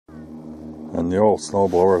On the old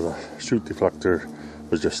snowblower, the chute deflector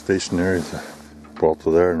was just stationary. The bolt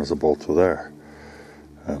was there and there's a bolt was there.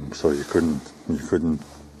 So you couldn't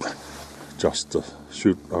adjust the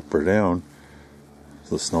chute up or down.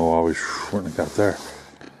 The snow always wouldn't have got there.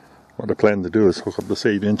 What I plan to do is hook up this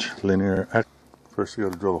 8-inch linear actuator. First you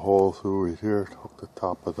got to drill a hole through right here to hook the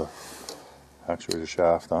top of the actuator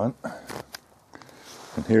shaft on.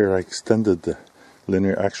 And here I extended the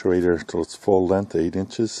linear actuator till its full length, 8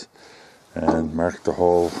 inches, and marked the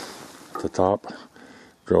hole at the top,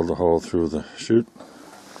 drilled the hole through the chute.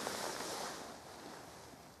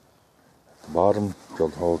 At the bottom,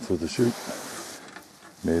 drilled the hole through the chute,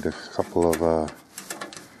 made a couple of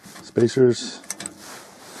spacers,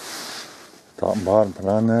 top and bottom, put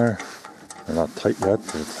on there. They're not tight yet,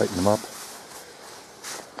 so tighten them up.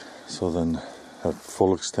 So then at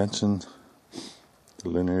full extension, the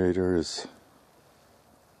lineator is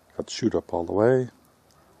got the chute up all the way,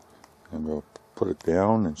 and we'll put it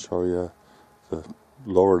down and show you the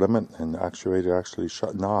lower limit and the actuator actually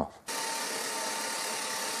shutting off.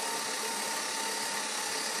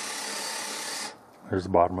 Here's the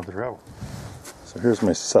bottom of the travel. So here's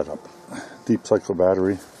my setup. Deep cycle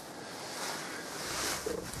battery.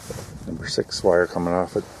 Number 6 wire coming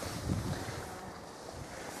off it.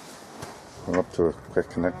 I'm up to a quick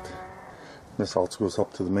connect. This also goes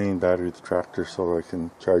up to the main battery of the tractor so I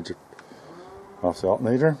can charge it off the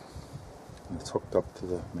alternator. It's hooked up to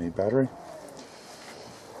the main battery.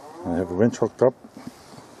 I have a winch hooked up.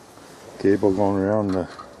 Cable going around the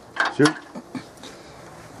chute.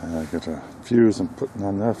 I got a fuse I'm putting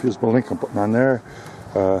on there, fusible link I'm putting on there.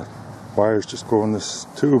 Wires just go in this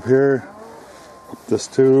tube here, up this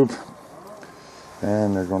tube,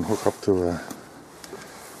 and they're going to hook up to a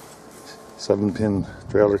 7-pin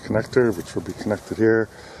trailer connector, which will be connected here,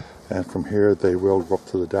 and from here they will go up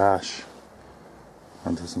to the dash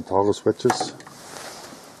onto some toggle switches.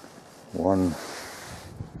 One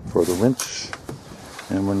for the winch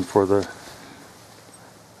and one for the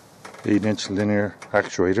 8-inch linear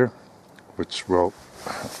actuator, which will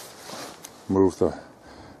move the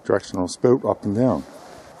directional spout up and down.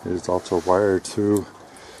 It is also wired to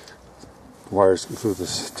wires through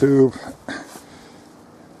this tube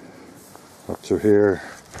up to here.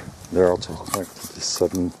 They're also connected to this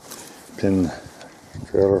 7-pin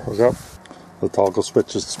trailer hookup. The toggle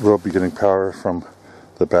switches will be getting power from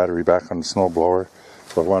the battery back on the snowblower.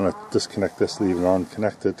 So I want to disconnect this, leave it on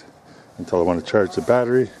connected until I want to charge the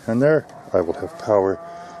battery, and there I will have power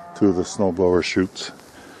to the snowblower chutes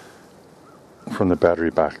from the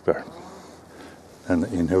battery back there. And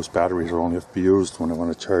the in-house batteries will only have to be used when I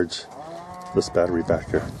want to charge this battery back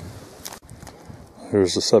here.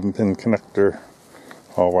 Here's the 7-pin connector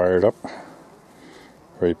all wired up,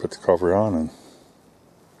 ready to put the cover on and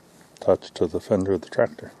attach to the fender of the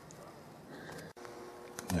tractor.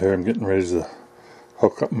 Here I'm getting ready to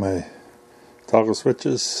hook up my toggle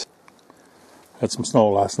switches. Had some snow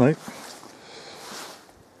last night.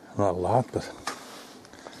 Not a lot, but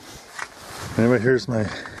anyway, here's my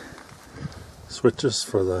switches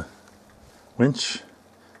for the winch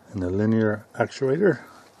and the linear actuator.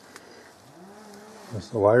 There's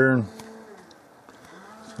the wiring.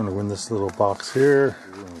 Just going to win this little box here.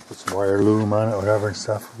 Put some wire loom on it, whatever and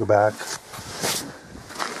stuff. Go back.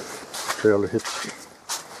 Trailer hitch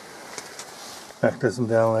mechanism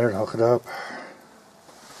down there to hook it up.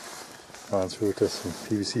 On through to some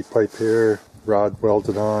PVC pipe here. Rod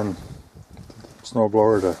welded on.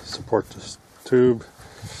 Snowblower to support this tube.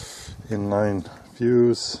 Inline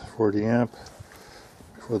fuse, 40 amp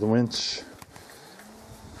for the winch.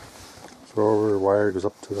 Thrower wire goes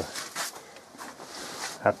up to the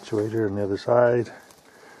actuator on the other side.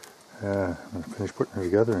 I'm going to finish putting her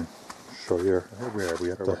together and show you where we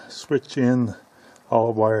got the switch in,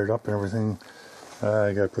 all wired up and everything.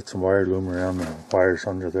 I got to put some wire loom around the wires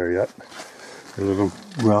under there yet. A little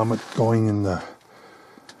grommet going in the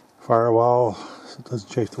firewall so it doesn't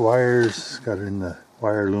chafe the wires. Got it in the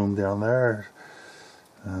wire loom down there.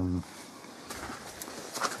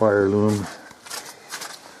 Wire loom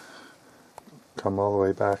come all the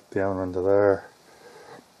way back down under there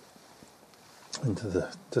into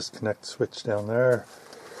the disconnect switch down there.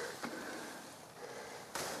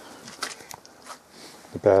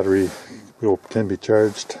 The battery can be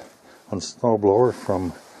charged on the snowblower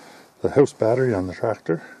from the house battery on the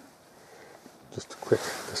tractor. Just a quick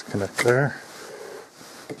disconnect there.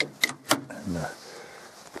 And the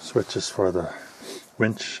switches for the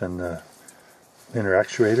winch and the inner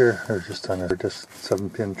actuator are just on a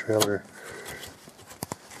 7-pin trailer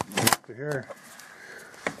connector here.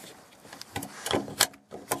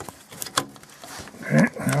 Okay,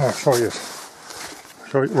 now I'll show you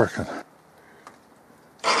it working.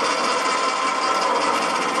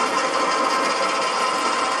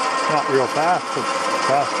 Not real fast, but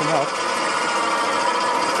fast enough.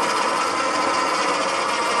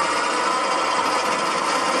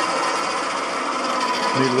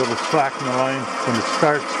 Need a little slack in the line when it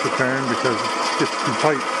starts to turn because it gets too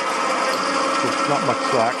tight. There's not much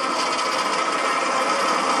slack.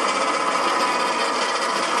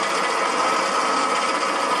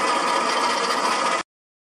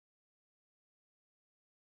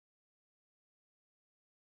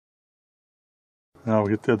 Now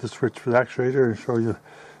we'll get the other switch for the actuator and show you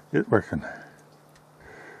it working.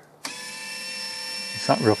 It's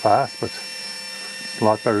not real fast, but it's a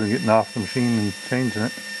lot better than getting off the machine and changing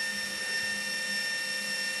it.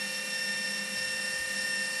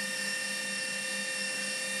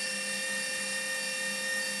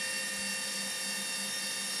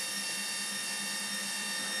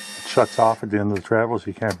 It shuts off at the end of the travel, so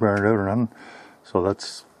you can't burn it out or nothing. So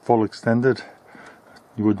that's full extended.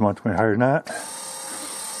 You wouldn't want to go higher than that.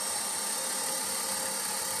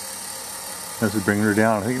 This is bringing her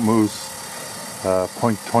down. I think it moves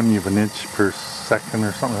 0.20 of an inch per second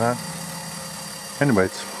or something like that. Anyway,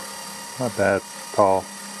 it's not that tall.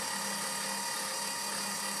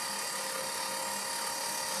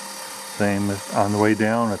 Same on the way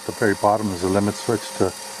down, at the very bottom is a limit switch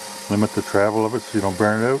to limit the travel of it so you don't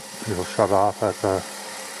burn it out. It'll shut off at the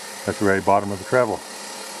very bottom of the travel,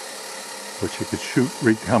 which you could shoot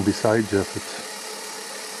right down beside you if it's.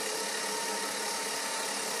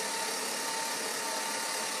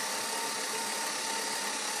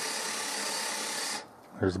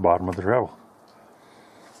 There's the bottom of the travel.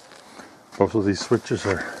 Both of these switches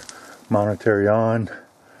are monetary on,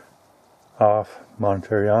 off,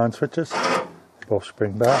 monetary on switches. They both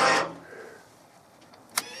spring back.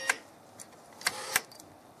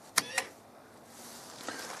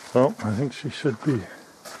 So I think she should be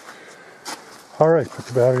alright. Put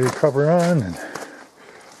the battery cover on and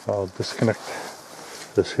I'll disconnect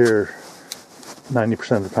this here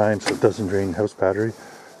 90% of the time so it doesn't drain the house battery.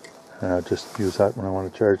 And I'll just use that when I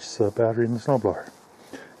want to charge the battery in the snowblower.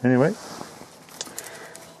 Anyway,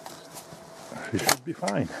 she should be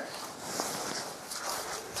fine.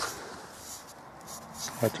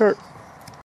 That's her.